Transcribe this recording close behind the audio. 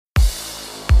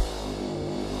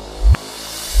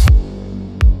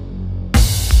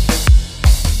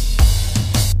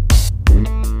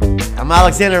I'm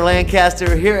Alexander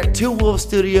Lancaster here at Two Wolf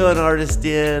Studio and Artist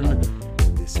Den.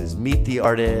 This is Meet the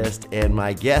Artist, and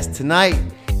my guest tonight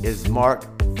is Mark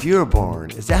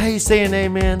Feuerborn. Is that how you say your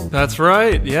name, man? That's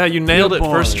right. Yeah, you nailed it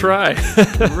first try.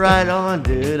 Right on,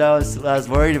 dude. I was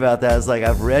worried about that. I was like,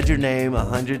 I've read your name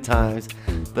 100 times,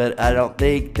 but I don't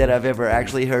think that I've ever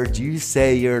actually heard you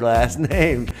say your last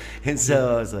name. And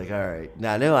so I was like, all right.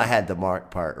 Now I knew I had the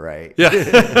Mark part right.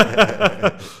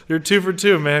 Yeah. You're 2 for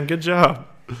 2, man. Good job.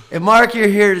 And Mark, you're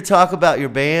here to talk about your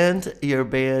band. Your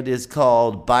band is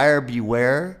called Buyer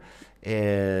Beware.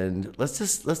 And let's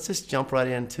just jump right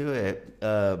into it.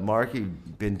 Mark,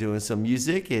 you've been doing some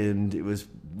music, and it was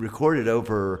recorded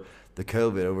over the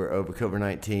over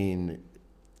COVID-19,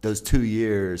 those 2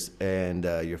 years, and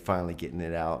you're finally getting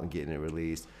it out and getting it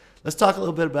released. Let's talk a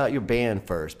little bit about your band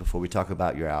first before we talk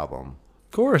about your album.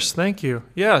 Of course, thank you.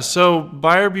 Yeah, so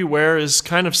Buyer Beware is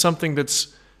kind of something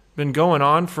that's been going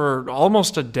on for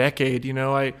almost a decade. You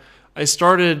know, I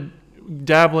started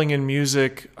dabbling in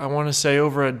music, I want to say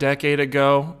over a decade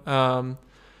ago,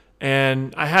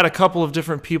 and I had a couple of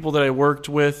different people that I worked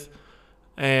with,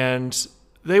 and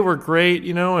they were great,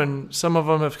 you know, and some of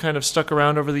them have kind of stuck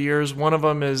around over the years. One of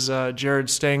them is Jared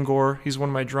Stangor. He's one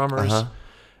of my drummers,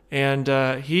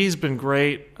 and he's been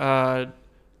great.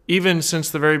 Even since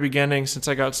the very beginning, since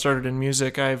I got started in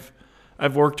music, I've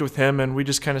worked with him, and we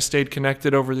just kind of stayed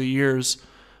connected over the years.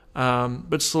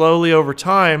 But slowly over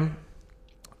time,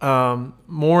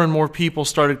 more and more people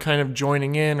started kind of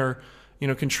joining in, or, you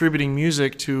know, contributing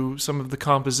music to some of the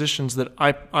compositions that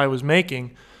I was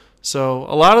making. So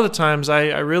a lot of the times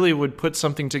I really would put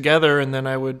something together, and then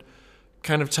I would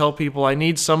kind of tell people, I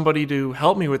need somebody to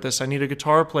help me with this. I need a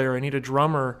guitar player. I need a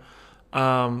drummer,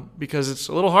 because it's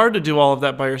a little hard to do all of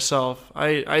that by yourself.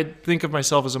 I think of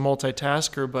myself as a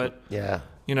multitasker, but yeah,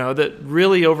 you know, that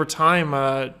really over time,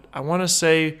 I want to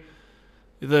say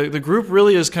the group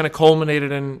really has kind of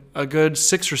culminated in a good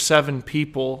 6 or 7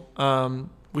 people.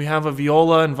 We have a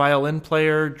viola and violin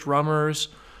player, drummers,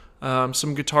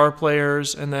 some guitar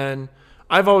players, and then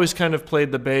I've always kind of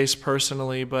played the bass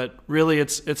personally, but really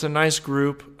it's a nice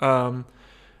group. And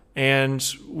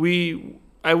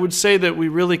I would say that we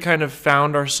really kind of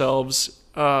found ourselves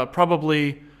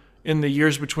probably in the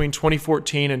years between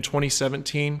 2014 and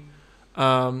 2017.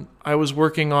 I was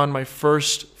working on my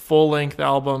first full-length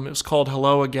album. It was called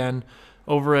Hello Again,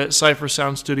 over at Cypher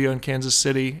Sound Studio in Kansas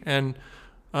City. And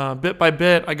bit by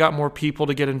bit, I got more people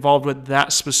to get involved with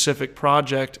that specific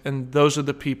project, and those are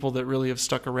the people that really have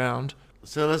stuck around.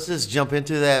 So let's just jump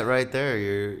into that right there,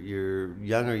 your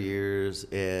younger years.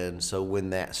 And so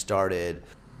when that started,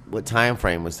 what time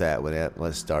frame was that when that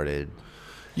was started?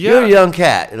 Yeah. You're a young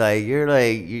cat.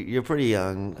 You're pretty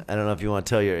young. I don't know if you want to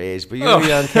tell your age, but you're a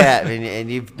young cat,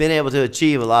 and you've been able to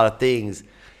achieve a lot of things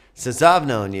since I've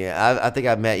known you. I think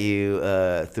I met you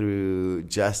through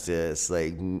Justice,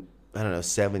 like, I don't know,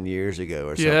 7 years ago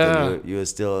or something. Yeah. You were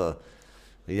still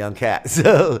a young cat.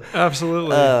 So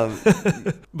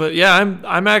absolutely. But yeah,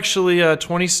 I'm actually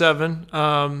 27.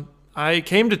 I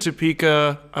came to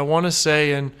Topeka, I want to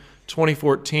say in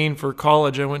 2014 for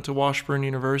college. I went to Washburn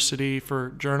University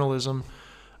for journalism.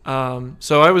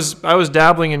 So I was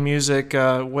dabbling in music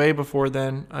way before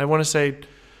then. I want to say,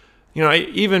 you know,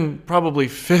 even probably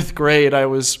 5th grade, I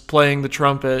was playing the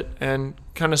trumpet and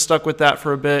kind of stuck with that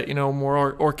for a bit, you know,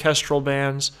 more orchestral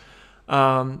bands.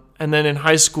 And then in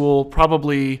high school,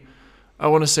 probably, I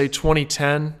want to say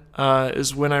 2010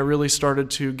 is when I really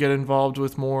started to get involved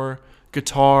with more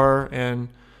guitar, and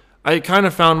I kind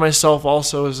of found myself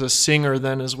also as a singer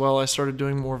then as well. I started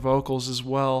doing more vocals as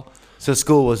well. So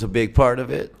school was a big part of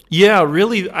it? Yeah,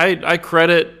 really, I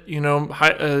credit, you know,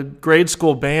 grade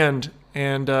school band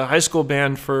and high school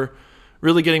band for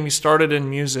really getting me started in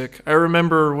music. I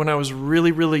remember when I was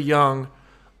really, really young,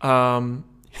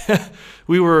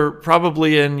 we were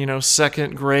probably in, you know,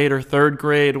 2nd grade or 3rd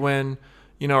grade when,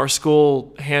 you know, our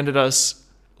school handed us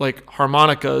like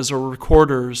harmonicas or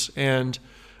recorders, and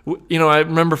you know, I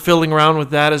remember fiddling around with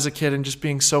that as a kid and just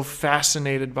being so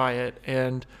fascinated by it.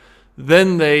 And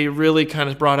then they really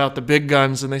kind of brought out the big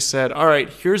guns, and they said, all right,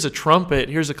 here's a trumpet,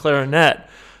 here's a clarinet,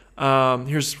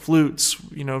 here's flutes,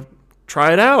 you know,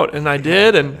 try it out. And I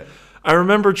did. And I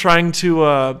remember trying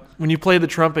to, when you play the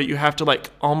trumpet, you have to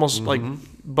like almost like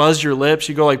buzz your lips.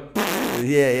 You go like,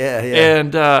 yeah.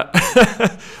 And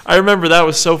I remember that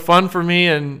was so fun for me.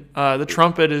 And the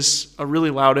trumpet is a really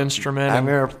loud instrument. I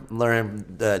remember learning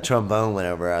the trombone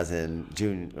whenever I was in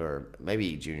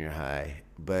junior high.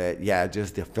 But yeah,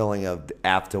 just the feeling of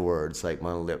afterwards, like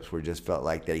my lips just felt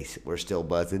like they were still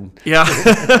buzzing. Yeah.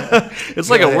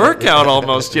 It's like a workout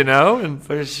almost, you know? And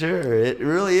for sure. It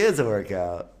really is a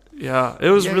workout. Yeah, it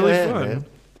was really fun. Man.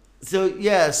 So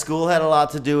yeah, school had a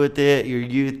lot to do with it. Your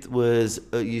youth was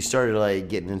you started like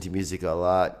getting into music a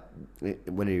lot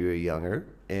when you were younger,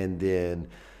 and then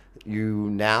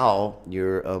you're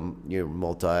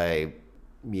multimedia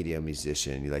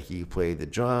musician. You play the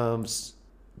drums.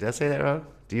 Did I say that wrong?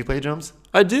 Do you play drums?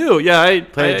 I do. Yeah,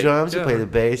 Play the drums. You yeah. play the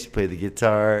bass. You play the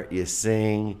guitar. You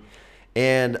sing,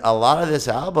 and a lot of this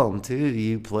album too.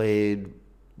 You played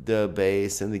the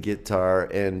bass and the guitar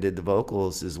and did the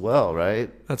vocals as well, right?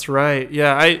 That's right.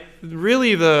 Yeah,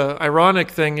 the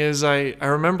ironic thing is I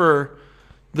remember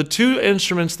the two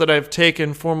instruments that I've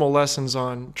taken formal lessons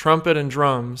on, trumpet and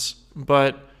drums,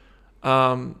 but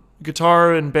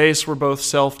guitar and bass were both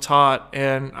self-taught,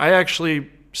 and I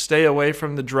actually stay away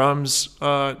from the drums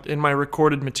in my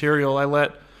recorded material. I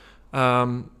let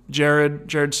Jared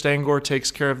Stangor takes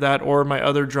care of that, or my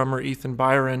other drummer Ethan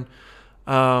Byron.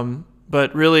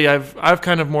 But really, I've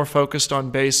kind of more focused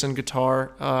on bass and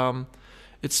guitar.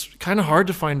 It's kind of hard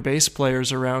to find bass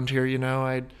players around here, you know.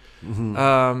 I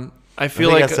feel I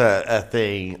think like that's a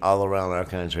thing all around our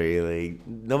country. Like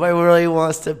nobody really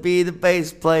wants to be the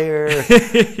bass player,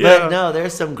 but no,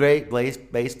 there's some great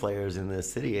bass players in this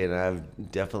city, and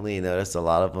I've definitely noticed a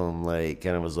lot of them. Like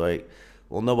kind of was like,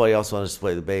 well, nobody else wants to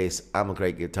play the bass. I'm a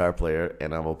great guitar player,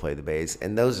 and I will play the bass.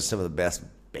 And those are some of the best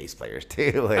bass players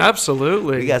too. Like,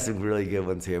 Absolutely. we got some really good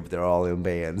ones here, but they're all in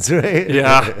bands, right?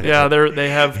 Yeah, they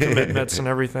have commitments and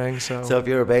everything. So if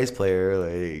you're a bass player,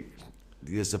 like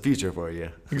there's a future for you.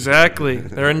 exactly,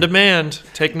 they're in demand.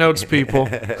 Take notes, people.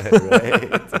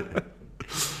 Right.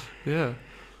 Yeah.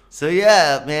 So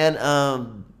yeah,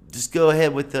 man. Just go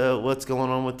ahead with what's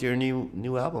going on with your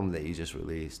new album that you just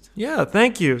released. Yeah,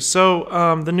 thank you. So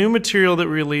the new material that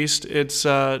we released, it's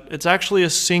actually a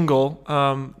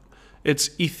single.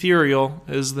 It's Ethereal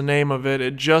is the name of it.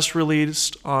 It just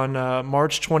released on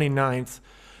March 29th.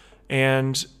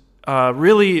 And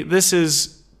really, this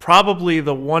is probably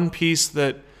the one piece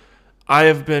that I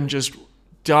have been just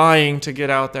dying to get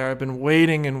out there. I've been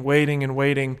waiting and waiting and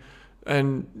waiting.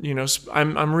 And, you know,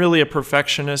 I'm really a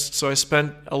perfectionist, so I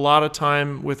spent a lot of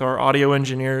time with our audio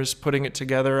engineers putting it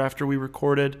together after we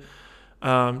recorded,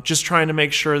 just trying to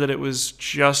make sure that it was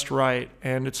just right.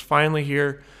 And it's finally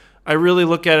here. I really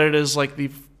look at it as like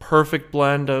the perfect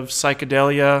blend of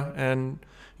psychedelia and,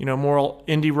 you know, more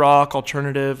indie rock,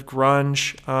 alternative,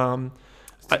 grunge.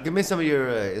 Give me some of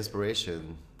your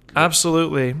inspiration.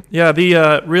 Absolutely. Yeah,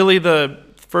 the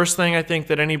first thing I think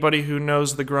that anybody who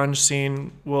knows the grunge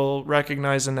scene will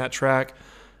recognize in that track,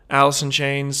 Alice in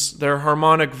Chains, their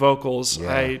harmonic vocals.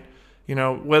 Yeah.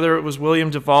 Whether it was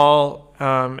William Duvall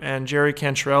and Jerry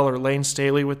Cantrell or Lane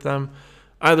Staley with them,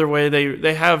 either way,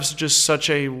 they have just such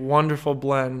a wonderful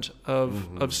blend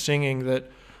of singing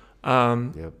that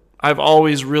Yep. I've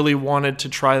always really wanted to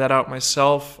try that out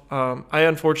myself. I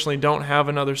unfortunately don't have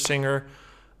another singer.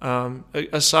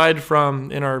 Aside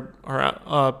from in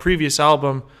our previous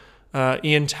album,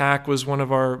 Ian Tack was one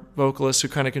of our vocalists who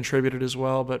kind of contributed as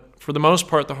well. But for the most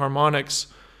part, the harmonics,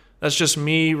 that's just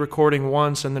me recording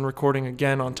once and then recording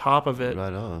again on top of it.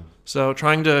 Right on. So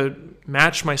trying to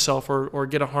match myself or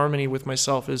get a harmony with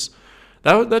myself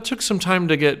that took some time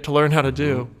to learn how to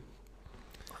do.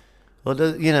 Well,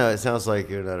 it sounds like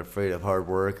you're not afraid of hard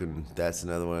work, and that's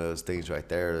another one of those things right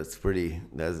there.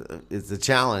 It's a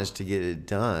challenge to get it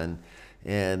done,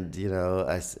 and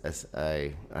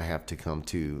I have to come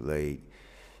to like,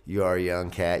 you are a young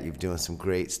cat. You're doing some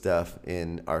great stuff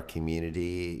in our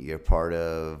community. You're part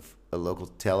of a local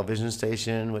television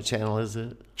station. What channel is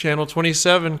it? Channel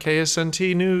 27,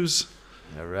 KSNT News.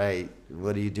 All right.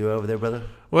 What do you do over there, brother?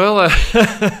 Well,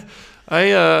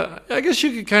 I guess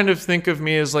you could kind of think of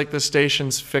me as like the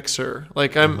station's fixer.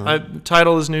 Like I'm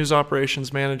title is news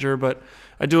operations manager, but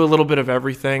I do a little bit of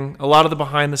everything. A lot of the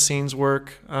behind the scenes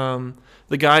work.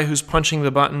 The guy who's punching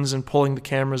the buttons and pulling the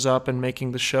cameras up and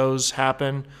making the shows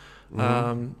happen.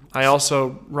 I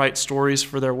also write stories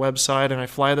for their website, and I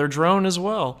fly their drone as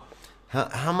well.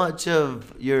 How much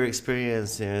of your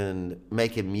experience in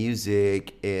making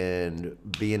music and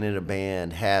being in a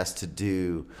band has to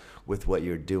do with what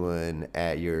you're doing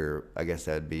at I guess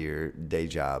that'd be your day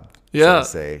job, Yeah, so to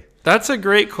say? That's a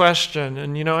great question.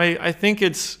 And, I think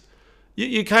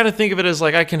you kind of think of it as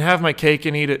like I can have my cake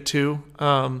and eat it too.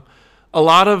 A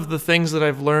lot of the things that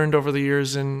I've learned over the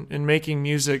years in making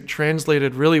music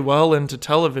translated really well into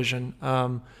television.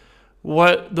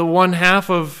 What the one half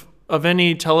of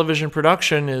any television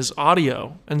production is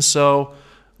audio. And so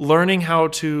learning how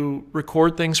to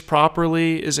record things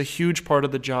properly is a huge part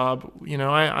of the job.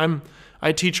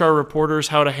 I teach our reporters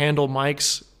how to handle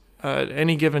mics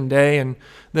any given day. And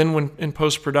then when in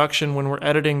post-production, when we're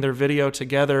editing their video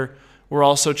together, we're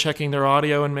also checking their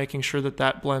audio and making sure that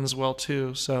that blends well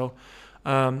too. So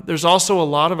there's also a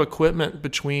lot of equipment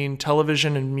between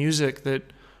television and music that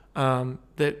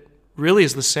really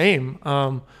is the same.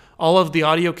 All of the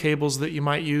audio cables that you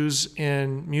might use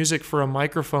in music for a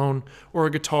microphone or a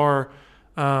guitar,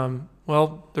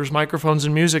 well, there's microphones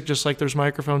in music just like there's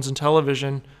microphones in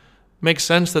television. Makes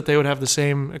sense that they would have the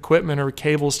same equipment or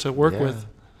cables to work with.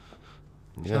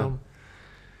 Yeah. So,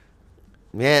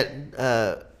 Man,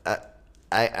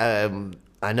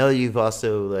 I know you've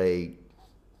also like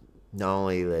not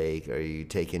only like are you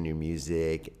taking your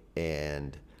music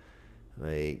and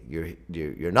like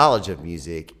your knowledge of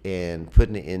music and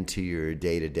putting it into your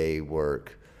day-to-day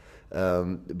work,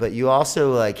 but you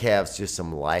also like have just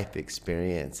some life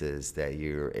experiences that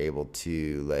you're able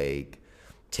to like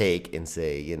take and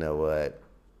say, you know what,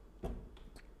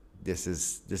 this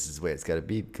is the way it's got to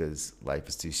be because life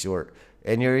is too short.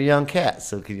 And you're a young cat,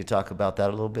 so can you talk about that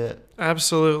a little bit?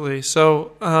 absolutely.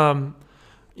 So,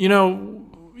 you know,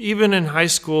 even in high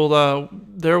school,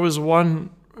 there was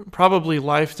one probably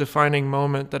life-defining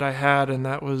moment that I had, and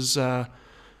that was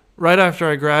right after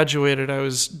I graduated. I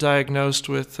was diagnosed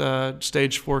with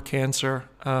stage 4 cancer.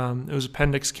 It was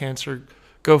appendix cancer.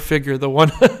 Go figure. The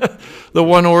one, the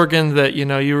one organ that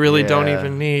you really don't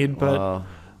even need. But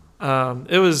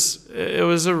it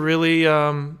was a really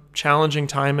challenging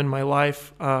time in my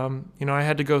life. I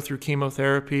had to go through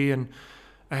chemotherapy, and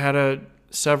I had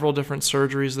several different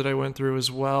surgeries that I went through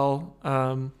as well.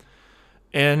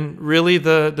 And really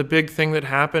the big thing that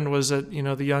happened was at,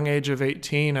 the young age of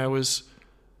 18, I was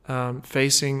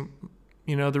facing,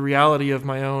 the reality of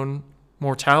my own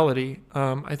mortality.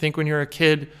 I think when you're a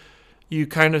kid, you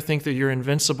kind of think that you're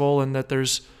invincible and that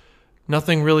there's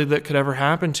nothing really that could ever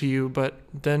happen to you. But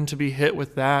then to be hit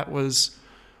with that was,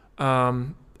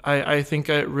 I think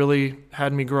it really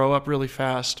had me grow up really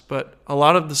fast. But a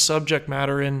lot of the subject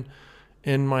matter in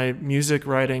my music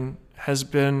writing has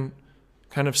been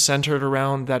kind of centered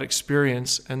around that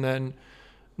experience. And then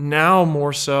now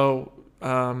more so,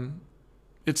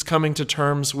 it's coming to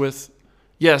terms with,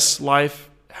 yes, life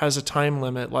has a time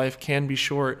limit. Life can be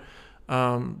short,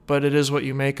 but it is what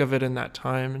you make of it in that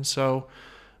time. And so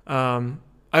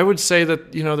I would say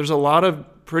that, there's a lot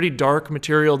of pretty dark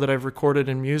material that I've recorded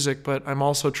in music, but I'm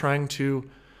also trying to,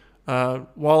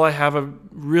 while I have a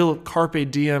real carpe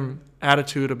diem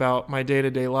attitude about my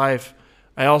day-to-day life,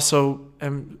 I also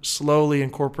am slowly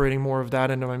incorporating more of that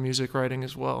into my music writing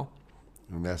as well.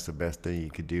 And that's the best thing you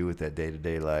could do with that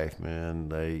day-to-day life, man.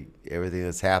 Like everything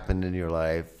that's happened in your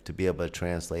life, to be able to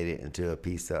translate it into a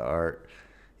piece of art,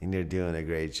 and you're doing a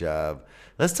great job.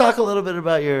 Let's talk a little bit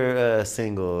about your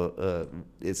single.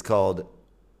 It's called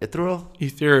Ethereal?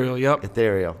 Ethereal, yep.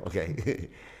 Ethereal, okay.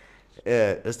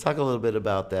 Let's talk a little bit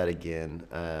about that again.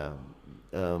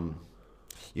 Some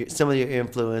of your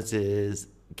influences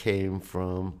came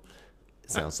from,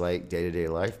 it sounds like day-to-day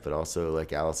life, but also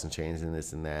like Alice in Chains and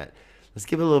this and that. Let's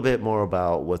give a little bit more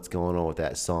about what's going on with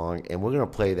that song, and we're going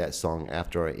to play that song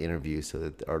after our interview so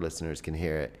that our listeners can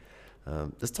hear it.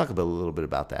 Let's talk a little bit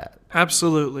about that.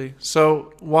 Absolutely.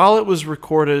 So while it was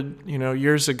recorded,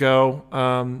 years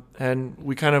ago, and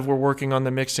we kind of were working on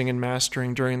the mixing and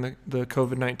mastering during the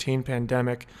COVID-19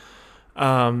 pandemic,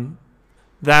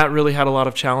 that really had a lot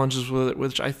of challenges with it,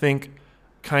 which I think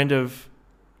kind of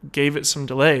gave it some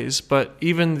delays. But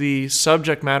even the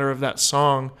subject matter of that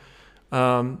song,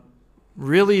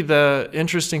 really the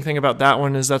interesting thing about that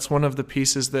one is that's one of the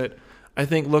pieces that I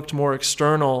think looked more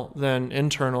external than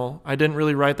internal. I didn't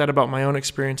really write that about my own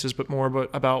experiences, but more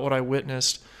about what I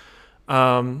witnessed.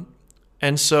 And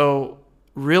so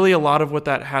really a lot of what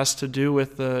that has to do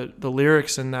with the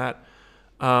lyrics in that,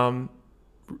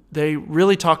 they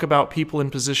really talk about people in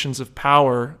positions of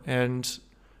power and,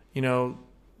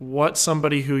 what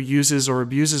somebody who uses or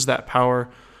abuses that power,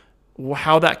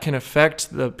 how that can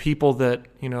affect the people that,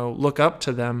 look up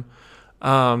to them.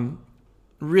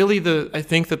 Really, I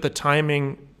think that the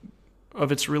timing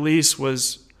of its release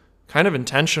was kind of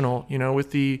intentional,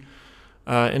 with the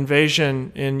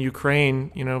invasion in Ukraine,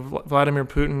 Vladimir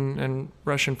Putin and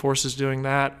Russian forces doing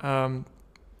that.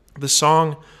 The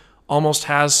song almost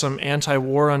has some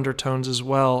anti-war undertones as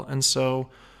well. And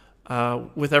so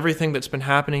with everything that's been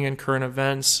happening in current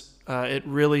events, it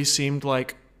really seemed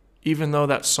like, even though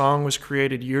that song was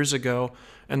created years ago,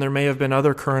 and there may have been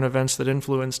other current events that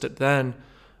influenced it then,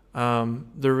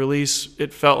 the release,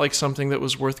 it felt like something that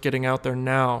was worth getting out there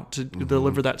now to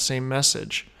deliver that same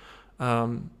message.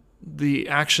 The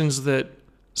actions that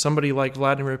somebody like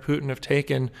Vladimir Putin have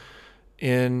taken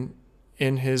in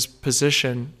his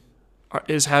position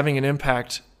is having an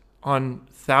impact on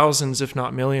thousands, if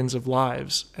not millions, of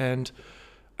lives. And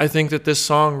I think that this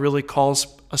song really calls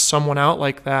someone out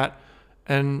like that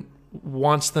and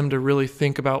wants them to really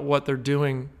think about what they're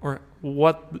doing or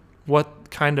what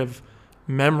kind of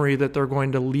memory that they're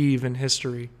going to leave in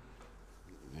history.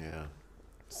 Yeah,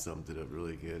 summed it up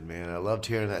really good, man. I loved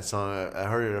hearing that song. I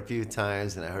heard it a few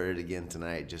times, and I heard it again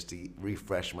tonight just to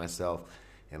refresh myself.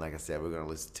 And like I said, we're going to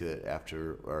listen to it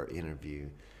after our interview.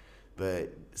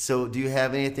 But so do you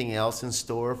have anything else in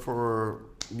store for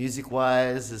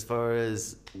music-wise as far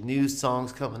as new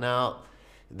songs coming out?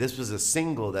 This was a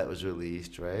single that was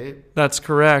released, right? That's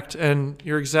correct. And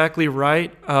you're exactly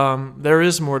right. There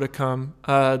is more to come.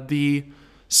 The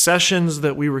sessions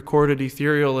that we recorded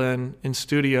Ethereal in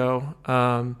studio,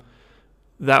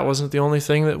 that wasn't the only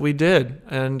thing that we did.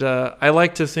 And I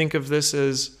like to think of this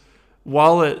as,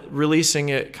 while releasing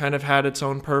it kind of had its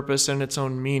own purpose and its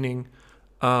own meaning,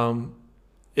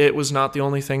 it was not the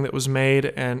only thing that was made.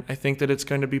 And I think that it's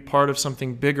going to be part of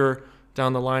something bigger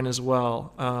down the line as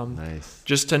well. Nice.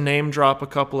 Just to name drop a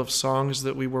couple of songs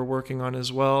that we were working on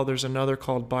as well. There's another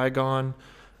called Bygone,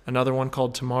 another one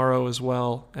called Tomorrow as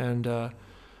well. And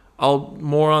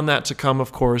more on that to come,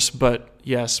 of course, but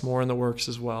yes, more in the works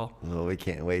as well. Well, we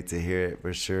can't wait to hear it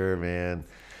for sure, man.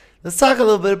 Let's talk a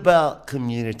little bit about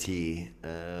community,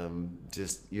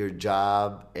 just your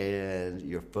job and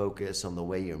your focus on the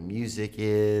way your music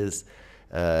is.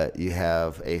 You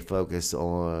have a focus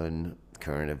on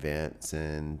current events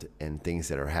and things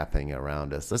that are happening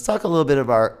around us. Let's talk a little bit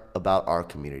about our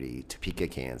community, Topeka,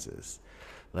 Kansas.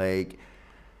 Like,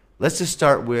 let's just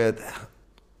start with,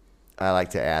 I like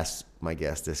to ask my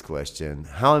guests this question: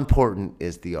 how important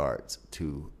is the arts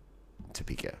to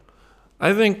Topeka?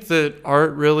 I think that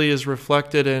art really is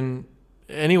reflected in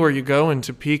anywhere you go in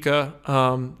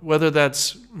Topeka, whether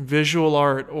that's visual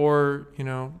art or,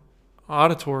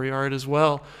 auditory art as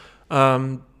well.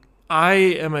 I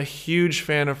am a huge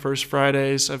fan of First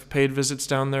Fridays. I've paid visits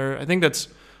down there. I think that's,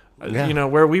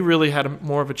 where we really had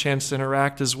more of a chance to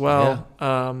interact as well.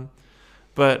 Yeah.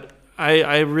 But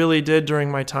I really did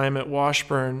during my time at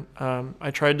Washburn.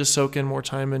 I tried to soak in more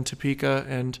time in Topeka,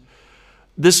 and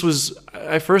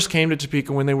I first came to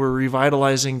Topeka when they were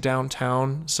revitalizing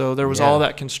downtown. So there was all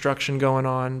that construction going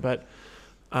on, but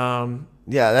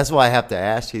that's why I have to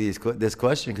ask you this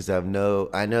question, because I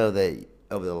know that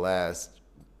over the last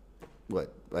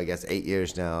 8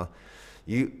 years now,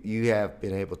 you have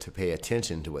been able to pay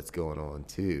attention to what's going on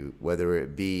too, whether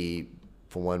it be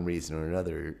for one reason or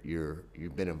another.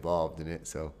 You've been involved in it,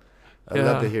 so I'd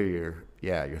love to hear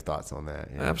your thoughts on that.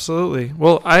 Yeah. Absolutely.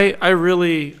 Well, I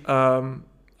really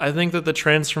I think that the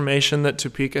transformation that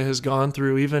Topeka has gone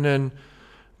through, even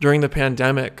during the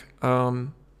pandemic,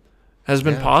 has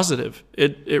been positive.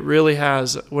 It really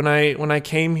has. When I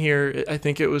came here, I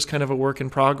think it was kind of a work in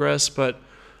progress, but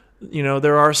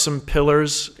there are some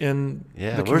pillars in the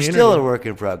community. We're still a work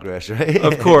in progress, right?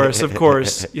 Of course.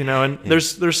 And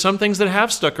there's some things that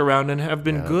have stuck around and have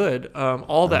been good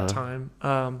all that time.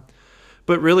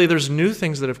 But really, there's new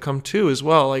things that have come too as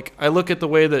well. Like, I look at the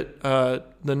way that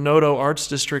the Noto Arts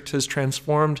District has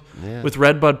transformed with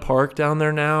Redbud Park down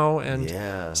there now,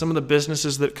 and some of the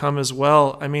businesses that come as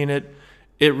well. I mean,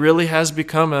 it really has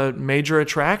become a major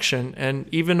attraction. And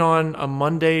even on a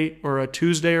Monday or a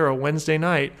Tuesday or a Wednesday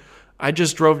night, I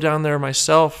just drove down there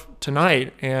myself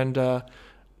tonight, and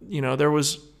there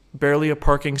was barely a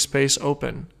parking space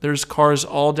open. There's cars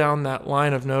all down that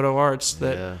line of Noto Arts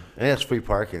and it's free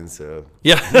parking, so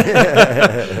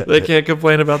they can't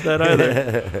complain about that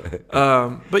either.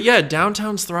 But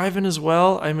downtown's thriving as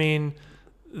well. I mean,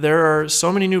 there are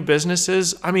so many new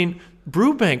businesses. I mean,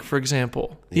 Brewbank, for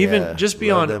example, even just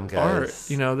beyond art,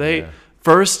 they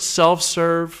first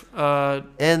self-serve,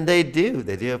 and they do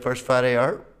a First Friday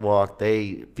art walk.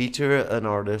 They feature an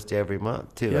artist every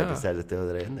month too. I decided to throw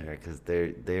that in there because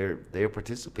they're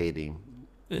participating.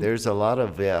 There's a lot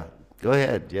of Go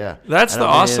ahead. Yeah, that's the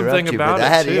awesome thing about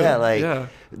it too.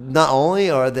 Not only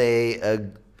are they,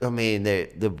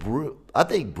 I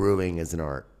think brewing is an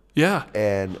art. Yeah,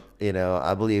 and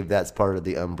I believe that's part of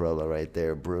the umbrella right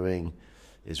there. Brewing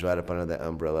is right up under the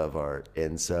umbrella of art,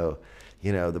 and so.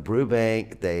 The Brew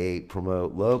Bank, they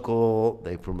promote local,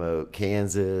 they promote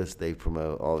Kansas, they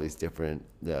promote all these different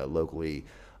locally,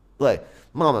 like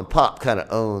mom and pop kind of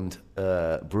owned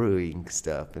brewing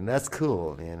stuff, and that's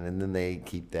cool, man. And then they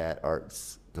keep that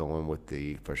arts going with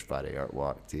the First Friday Art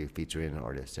Walk too, featuring an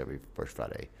artist every First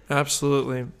Friday.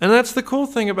 Absolutely, and that's the cool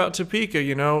thing about Topeka.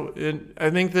 I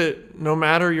think that no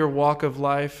matter your walk of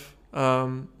life,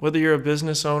 whether you're a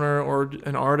business owner or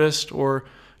an artist or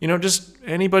just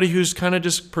anybody who's kind of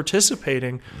just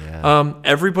participating.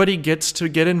 Everybody gets to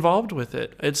get involved with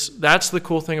it. That's the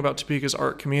cool thing about Topeka's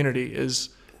art community is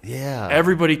Yeah.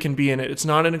 Everybody can be in it. It's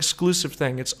not an exclusive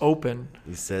thing. It's open.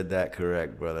 You said that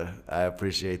correct, brother. I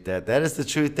appreciate that. That is the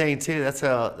true thing too. That's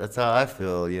how I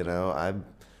feel.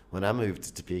 When I moved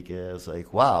to Topeka, I was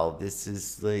like, wow, this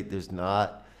is like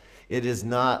it is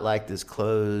not like this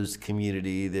closed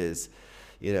community. This,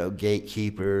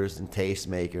 gatekeepers and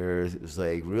tastemakers. It was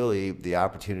like really the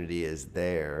opportunity is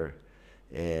there,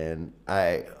 and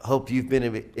I hope you've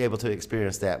been able to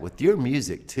experience that with your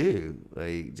music too,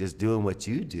 like just doing what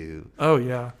you do. Oh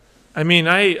yeah. I mean,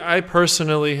 I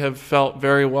personally have felt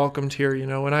very welcomed here.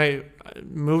 When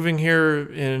moving here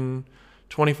in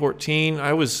 2014,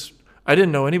 I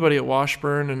didn't know anybody at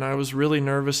Washburn, and I was really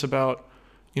nervous about,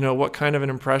 what kind of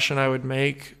an impression I would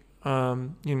make.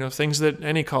 Things that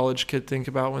any college kid think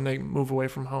about when they move away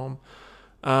from home.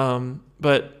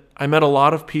 But I met a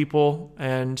lot of people,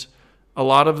 and a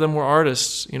lot of them were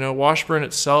artists. Washburn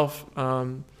itself,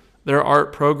 their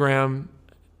art program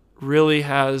really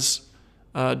has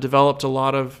developed a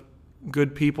lot of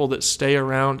good people that stay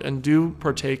around and do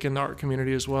partake in the art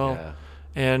community as well. Yeah.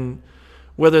 And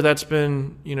whether that's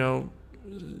been,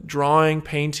 drawing,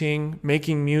 painting,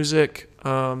 making music,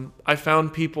 I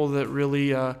found people that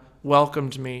really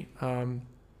welcomed me.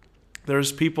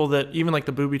 There's people that, even like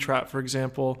the Booby Trap, for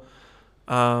example.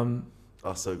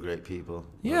 Also great people.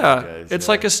 Yeah, Guys, it's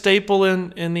yeah. like a staple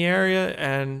in the area,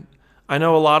 and I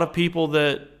know a lot of people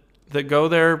that go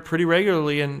there pretty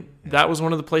regularly, and that was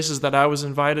one of the places that I was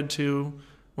invited to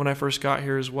when I first got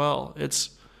here as well. It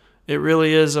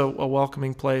really is a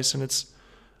welcoming place, and it's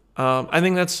I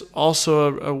think that's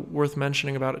also a worth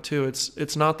mentioning about it too.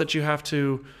 It's not that you have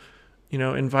to,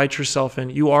 invite yourself in.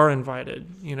 You are invited.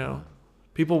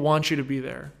 People want you to be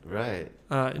there. Right.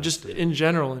 Just in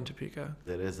general in Topeka.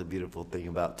 That is a beautiful thing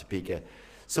about Topeka.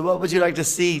 So what would you like to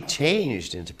see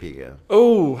changed in Topeka?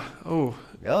 Oh.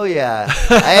 Oh, yeah.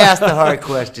 I asked the hard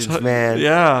questions, man.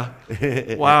 Yeah.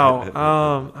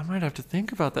 Wow. I might have to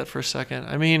think about that for a second.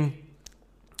 I mean,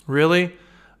 really?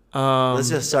 Let's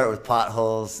just start with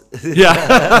potholes.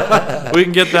 Yeah. We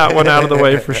can get that one out of the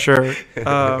way for sure.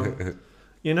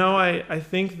 I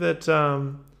think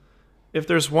that if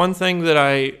there's one thing that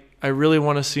I really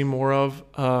want to see more of,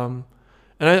 and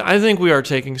I think we are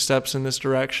taking steps in this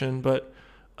direction, but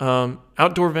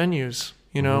outdoor venues,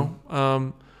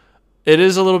 it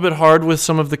is a little bit hard with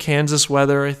some of the Kansas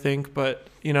weather, I think, but,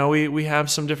 we have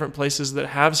some different places that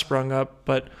have sprung up,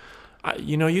 but,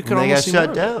 you can almost see they got shut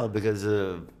more. down because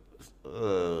of,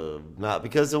 not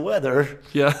because of weather.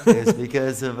 Yeah. It's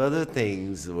because of other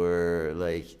things where,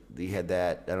 like, you had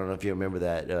that, I don't know if you remember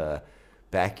that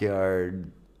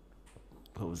backyard,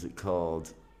 what was it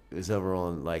called? It was over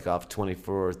on, like, off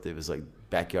 24th. It was, like,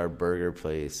 Backyard Burger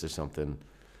Place or something.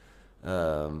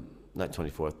 Not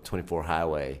 24th, 24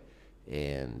 Highway.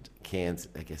 And Kansas,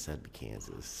 I guess that'd be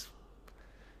Kansas.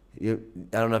 I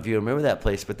don't know if you remember that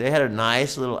place, but they had a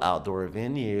nice little outdoor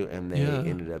venue, and they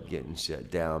ended up getting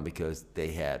shut down because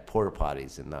they had porta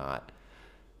potties and not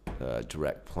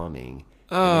direct plumbing.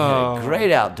 Oh. And they had a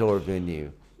great outdoor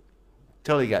venue.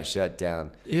 Totally got shut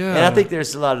down. Yeah. And I think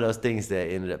there's a lot of those things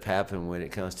that ended up happening when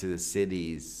it comes to the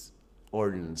city's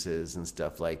ordinances and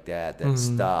stuff like that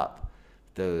stop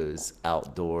those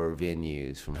outdoor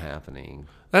venues from happening.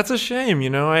 That's a shame.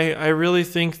 I really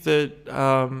think that,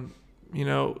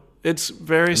 it's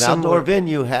very An similar. outdoor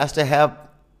venue has to have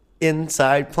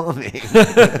inside plumbing.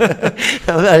 I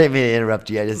didn't mean to interrupt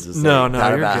you. I just was No, thought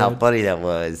you're about how good. funny that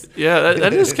was. Yeah,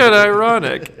 that is kind of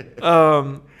ironic.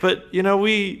 But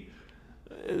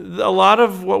a lot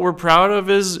of what we're proud of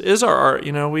is our art.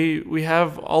 We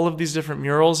have all of these different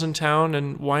murals in town,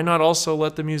 and why not also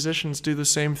let the musicians do the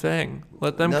same thing?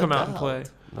 Let them come out and play.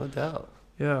 No doubt.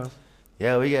 Yeah.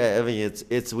 Yeah,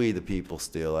 it's we the people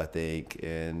still, I think,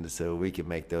 and so we can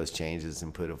make those changes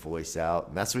and put a voice out.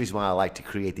 And that's the reason why I like to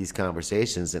create these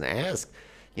conversations and ask,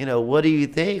 what do you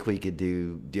think we could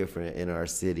do different in our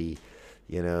city?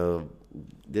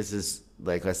 This is,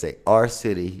 like I say, our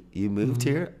city. You moved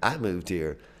here, I moved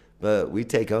here, but we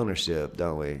take ownership,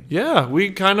 don't we? Yeah,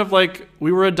 we kind of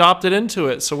we were adopted into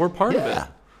it, so we're part of it.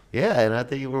 Yeah, and I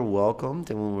think we're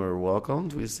welcomed, and when we're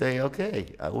welcomed, we say, okay,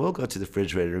 I will go to the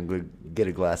refrigerator and go get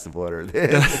a glass of water or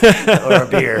a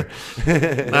beer.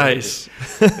 Nice.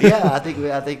 Yeah, I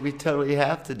think we totally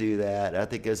have to do that. I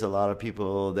think there's a lot of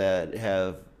people that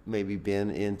have maybe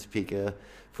been in Topeka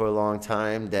for a long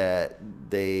time that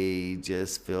they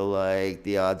just feel like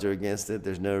the odds are against it.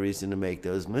 There's no reason to make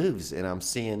those moves, and I'm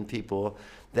seeing people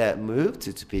that move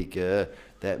to Topeka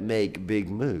that make big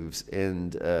moves,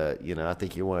 and I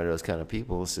think you're one of those kind of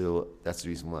people, so that's the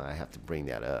reason why I have to bring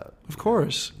that up. Of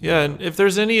course. Yeah, and if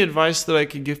there's any advice that I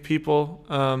could give people,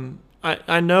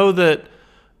 I know that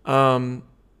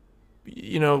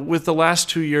with the last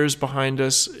 2 years behind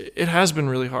us, it has been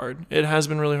really hard. It has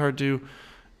been really hard to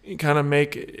kind of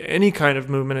make any kind of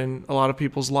movement in a lot of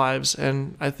people's lives.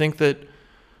 And I think that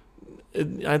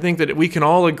we can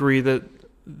all agree that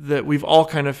we've all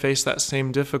kind of faced that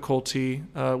same difficulty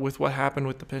with what happened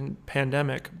with the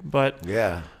pandemic. But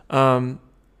Yeah.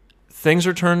 things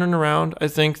are turning around. I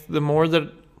think the more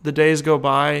that the days go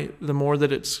by, the more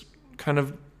that it's kind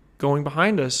of going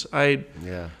behind us.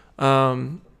 Yeah.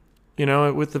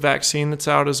 With the vaccine that's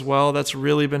out as well, that's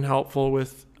really been helpful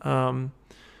with kind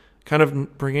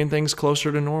of bringing things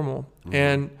closer to normal. Mm-hmm.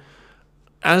 And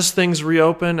as things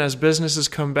reopen, as businesses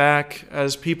come back,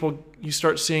 as you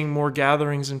start seeing more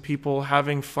gatherings and people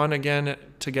having fun again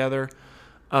together,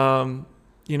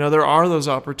 there are those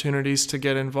opportunities to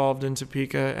get involved in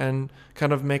Topeka and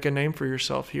kind of make a name for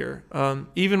yourself here.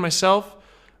 Even myself,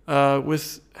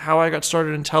 with how I got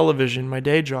started in television, my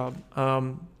day job,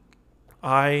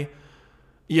 I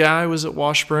was at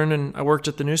Washburn and I worked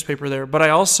at the newspaper there, but I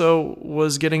also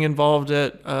was getting involved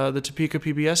at the Topeka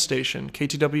PBS station,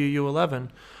 KTWU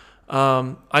 11.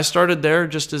 I started there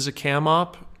just as a cam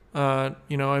op. I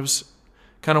was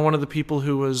kind of one of the people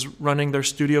who was running their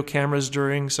studio cameras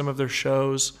during some of their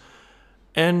shows.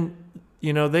 And,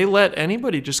 they let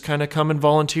anybody just kind of come and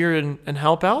volunteer and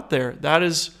help out there. That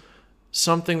is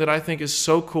something that I think is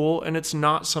so cool, and it's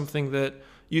not something that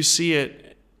you see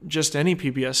at just any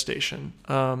PBS station.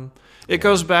 It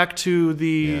goes back to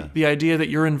the idea that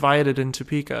you're invited in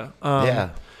Topeka.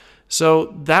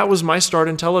 So that was my start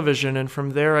in television, and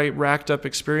from there I racked up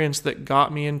experience that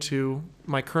got me into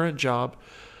my current job.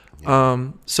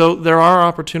 So there are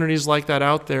opportunities like that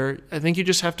out there. I think you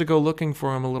just have to go looking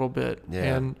for them a little bit.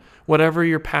 And whatever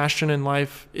your passion in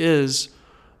life is,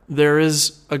 there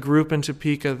is a group in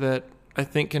Topeka that I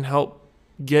think can help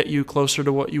get you closer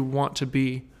to what you want to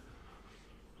be.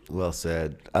 Well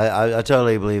said. I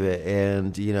totally believe it.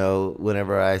 And,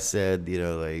 whenever I said,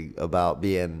 about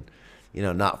being,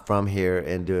 not from here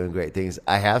and doing great things,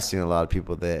 I have seen a lot of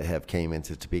people that have came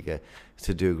into Topeka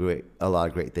to do a lot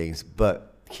of great things.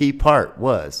 But key part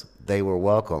was they were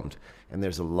welcomed. And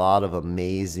there's a lot of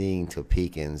amazing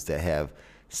Topekans that have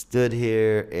stood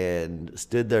here and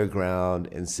stood their ground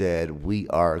and said, we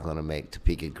are going to make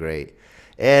Topeka great.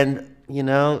 And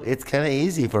it's kind of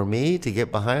easy for me to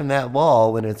get behind that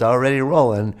wall when it's already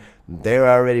rolling. They're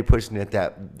already pushing it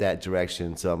that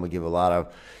direction. So I'm going to give a lot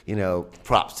of,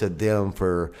 props to them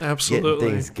for getting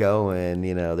things going.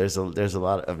 There's a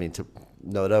lot of,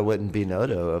 Noto wouldn't be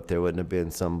Noto if there wouldn't have been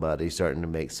somebody starting to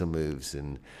make some moves.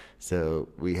 And so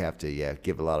we have to,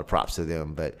 give a lot of props to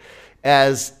them. But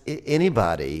as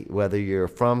anybody, whether you're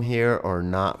from here or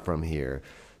not from here,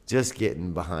 just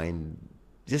getting behind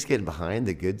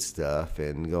the good stuff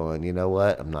and going, you know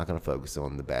what? I'm not going to focus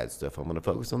on the bad stuff. I'm going to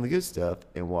focus on the good stuff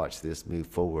and watch this move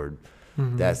forward.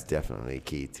 Mm-hmm. That's definitely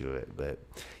key to it. But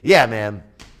yeah, man,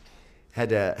 had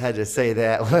to say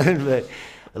that one. But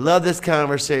I love this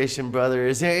conversation, brother.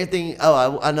 Is there anything?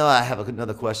 Oh, I know I have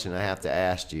another question I have to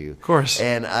ask you. Of course.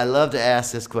 And I love to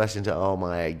ask this question to all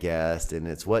my guests, and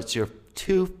it's, what's your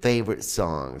 2 favorite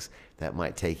songs? That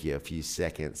might take you a few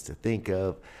seconds to think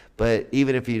of. But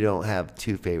even if you don't have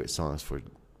 2 favorite songs for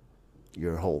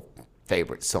your whole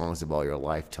favorite songs of all your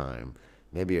lifetime,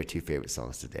 maybe your 2 favorite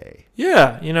songs today.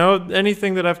 Yeah,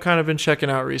 anything that I've kind of been checking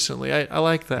out recently. I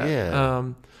like that. Yeah.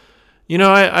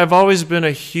 I've always been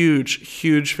a huge,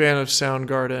 huge fan of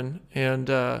Soundgarden. And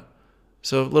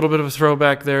so a little bit of a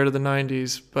throwback there to the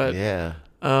 90s. But, yeah.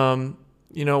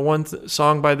 One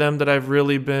song by them that I've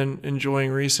really been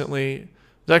enjoying recently,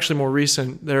 it's actually more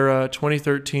recent. Their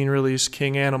 2013 release,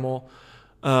 King Animal.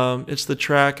 It's the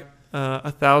track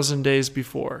 1,000 Days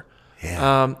Before.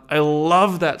 Yeah. I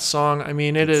love that song.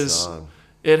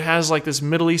 It has like this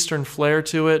Middle Eastern flair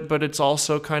to it, but it's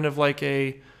also kind of like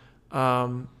it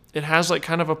has like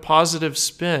kind of a positive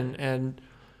spin. And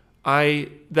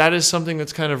that is something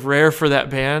that's kind of rare for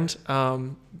that band.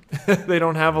 They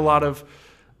don't have a lot of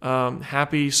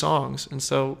happy songs. And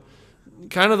so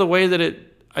kind of the way that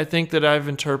I think that I've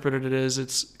interpreted it is,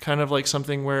 it's kind of like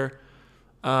something where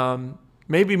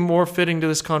maybe more fitting to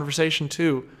this conversation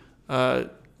too. The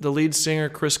lead singer,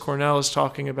 Chris Cornell, is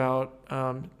talking about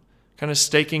kind of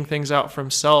staking things out for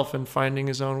himself and finding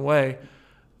his own way.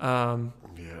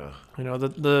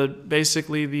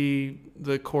 Basically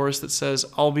the chorus that says,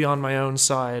 "I'll be on my own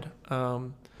side."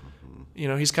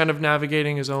 He's kind of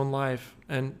navigating his own life,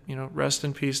 and rest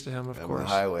in peace to him, of course. On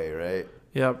the highway, right?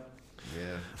 Yep.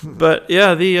 Yeah. But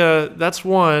yeah, that's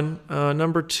one.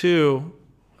 Number 2,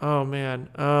 oh man,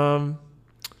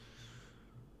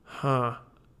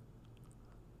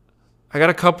 I got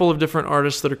a couple of different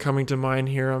artists that are coming to mind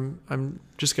here. I'm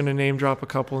just going to name drop a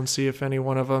couple and see if any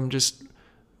one of them, just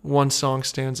one song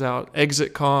stands out.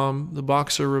 Exit Com, The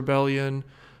Boxer Rebellion,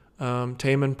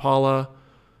 Tame Impala,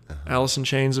 Alice in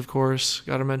Chains, of course.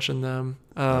 Got to mention them.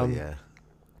 Yeah.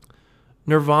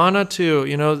 Nirvana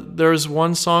too. There's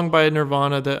one song by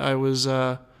Nirvana that I was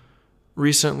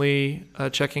recently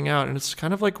checking out, and it's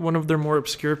kind of like one of their more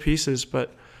obscure pieces.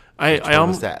 But Which one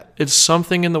was that? It's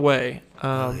Something in the Way.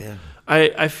 Yeah.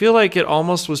 I feel like it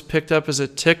almost was picked up as a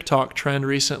TikTok trend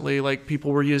recently. Like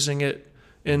people were using it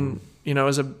in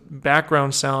as a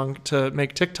background sound to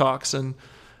make TikToks, and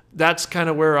that's kind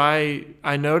of where I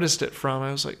noticed it from.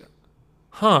 I was like,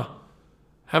 huh.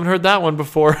 Haven't heard that one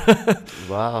before.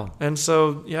 Wow. And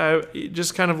so, yeah,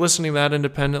 just kind of listening to that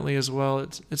independently as well.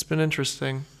 It's been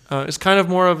interesting. It's kind of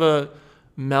more of a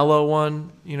mellow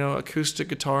one, acoustic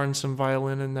guitar and some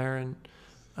violin in there, and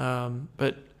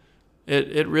but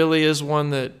it really is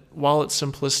one that, while it's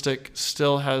simplistic,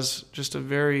 still has just a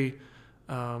very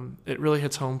it really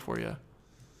hits home for you.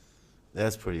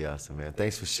 That's pretty awesome, man.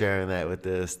 Thanks for sharing that with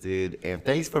us, dude, and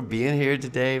thanks for being here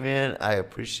today, man. I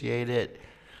appreciate it.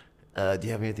 Do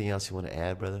you have anything else you want to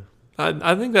add, brother?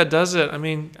 I think that does it. I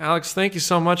mean, Alex, thank you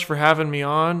so much for having me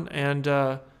on. And,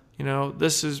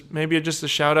 this is maybe just a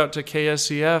shout out to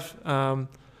KSEF. I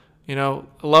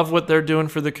love what they're doing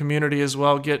for the community as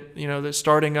well. They're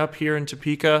starting up here in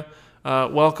Topeka.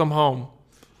 Welcome home.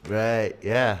 Right.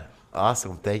 Yeah.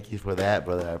 Awesome. Thank you for that,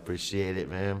 brother. I appreciate it,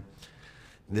 man.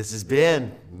 This has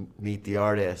been Meet the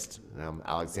Artist. I'm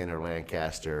Alexander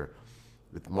Lancaster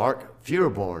with Mark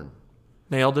Feuerborn.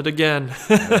 Nailed it again.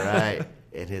 All right.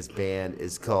 And his band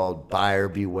is called Buyer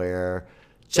Beware.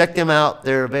 Check them out.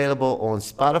 They're available on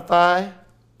Spotify,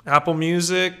 Apple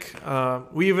Music.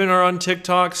 We even are on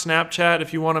TikTok, Snapchat.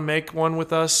 If you want to make one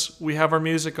with us, we have our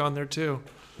music on there too.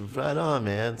 Right on,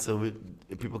 man. So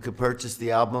people could purchase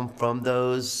the album from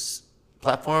those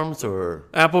platforms, or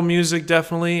Apple Music,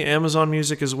 definitely. Amazon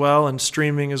Music as well, and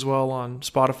streaming as well on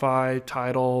Spotify,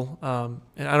 Tidal. And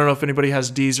I don't know if anybody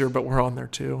has Deezer, but we're on there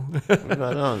too. right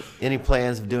on. Any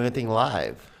plans of doing anything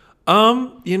live?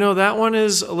 That one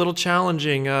is a little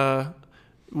challenging.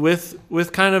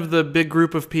 With kind of the big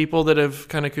group of people that have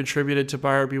kind of contributed to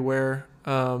Buyer Beware.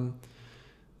 They're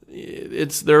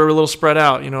a little spread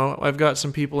out. I've got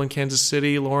some people in Kansas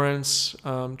City, Lawrence.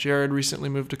 Jared recently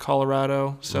moved to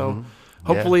Colorado, so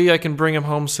hopefully I can bring him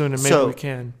home soon, and maybe we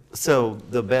can. So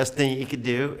the best thing you could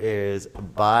do is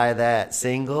buy that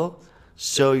single,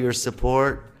 show your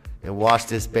support, and watch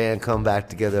this band come back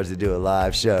together to do a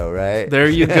live show, right? There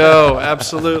you go.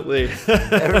 Absolutely.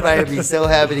 Everybody would be so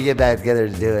happy to get back together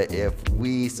to do it if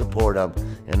we support them,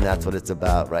 and that's what it's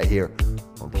about right here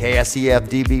on KSEF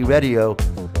DB Radio.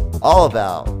 All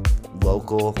about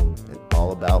local and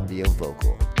all about being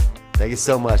vocal. Thank you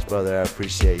so much, brother. I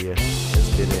appreciate you.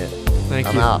 It's been it.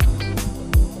 Thank you. I'm out.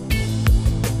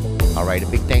 All right, a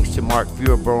big thanks to Mark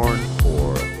Feuerborn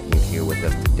for being here with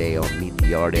us today on Meet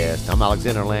the Artist. I'm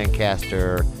Alexander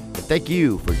Lancaster, and thank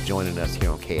you for joining us here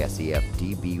on KSEF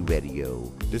DB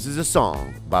Radio. This is a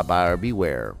song by Buyer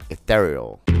Beware,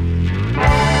 Ethereal. Children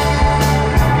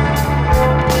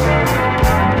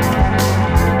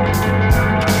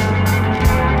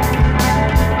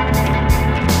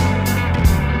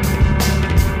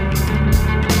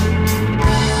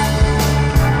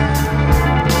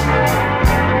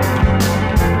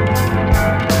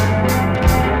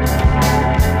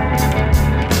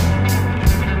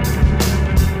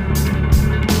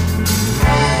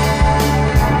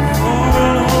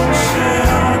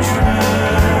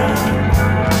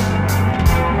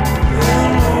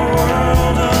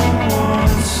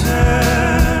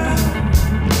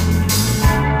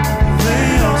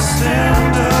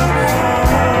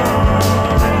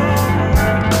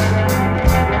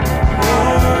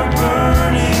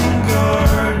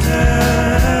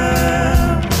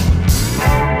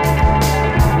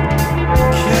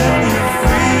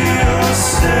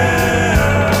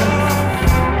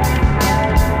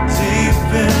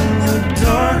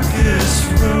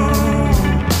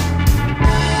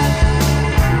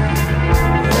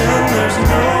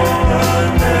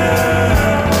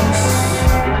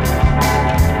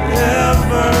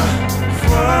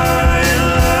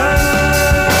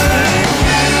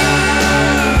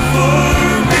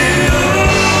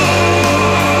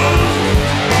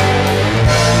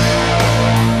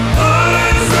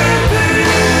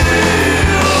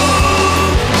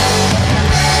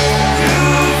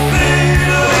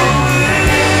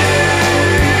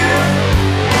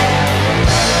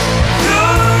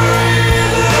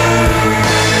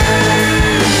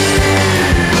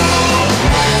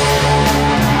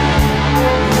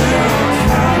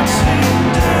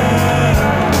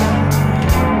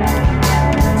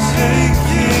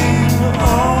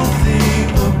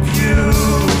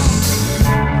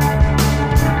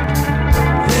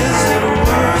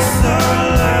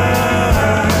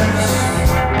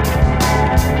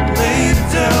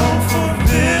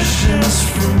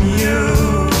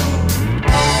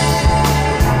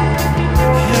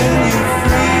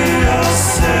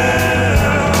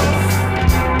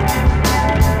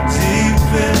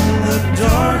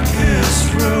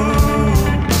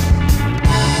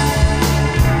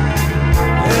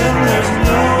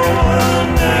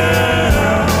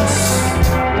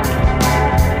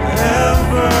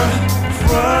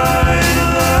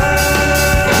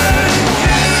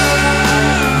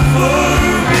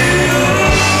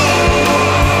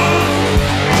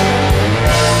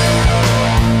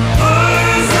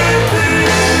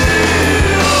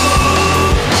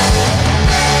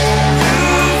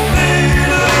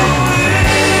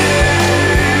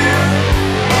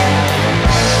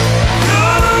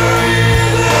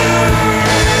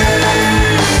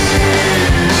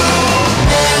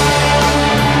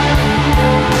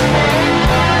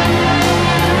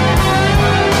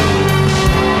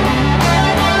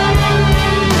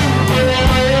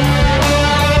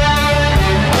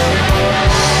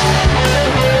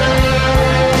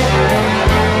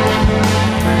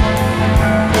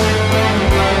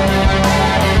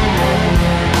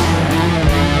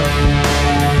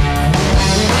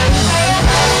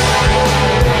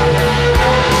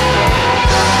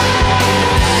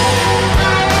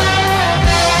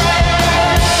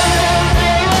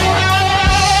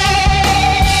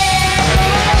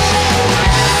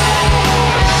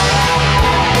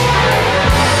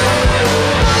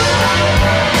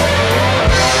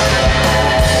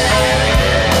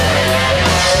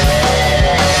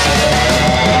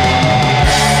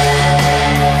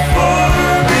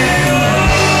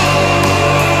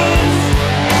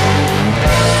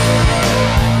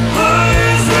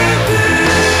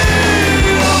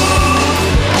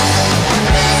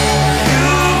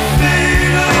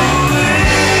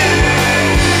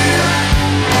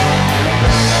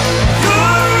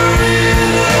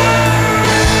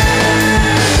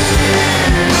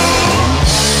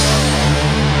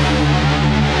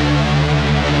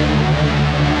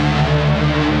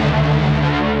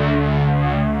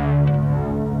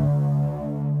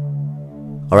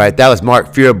All right, that was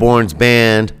Mark Feuerborn's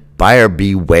band, Buyer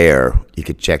Beware. You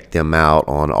could check them out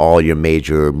on all your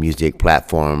major music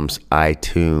platforms,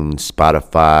 iTunes,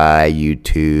 Spotify,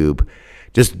 YouTube.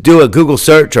 Just do a Google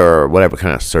search or whatever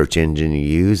kind of search engine you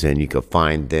use, and you can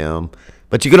find them.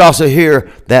 But you could also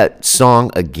hear that song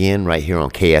again right here on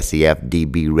KSEF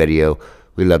DB Radio.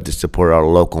 We love to support our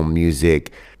local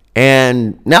music.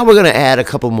 And now we're going to add a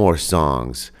couple more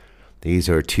songs. These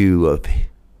are two of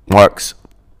Mark's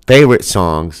favorite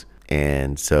songs,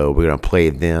 and so we're going to play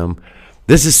them.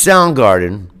 This is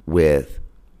Soundgarden with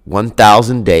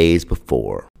 1,000 Days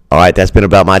Before. All right, that's been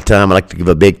about my time. I'd like to give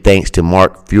a big thanks to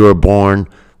Mark Feuerborn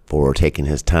for taking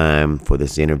his time for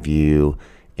this interview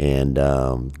and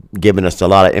giving us a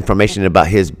lot of information about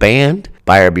his band,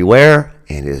 Buyer Beware,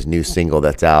 and his new single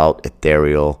that's out,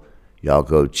 Ethereal. Y'all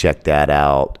go check that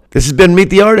out. This has been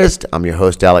Meet the Artist. I'm your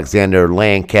host, Alexander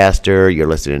Lancaster. You're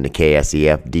listening to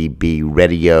KSEF DB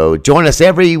Radio. Join us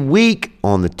every week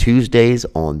on the Tuesdays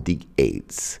on the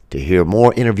 8s to hear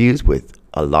more interviews with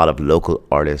a lot of local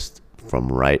artists from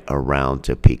right around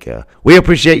Topeka. We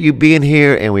appreciate you being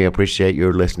here, and we appreciate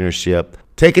your listenership.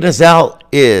 Taking us out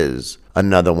is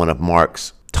another one of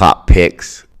Mark's top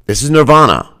picks. This is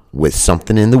Nirvana with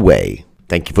Something in the Way.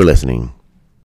 Thank you for listening.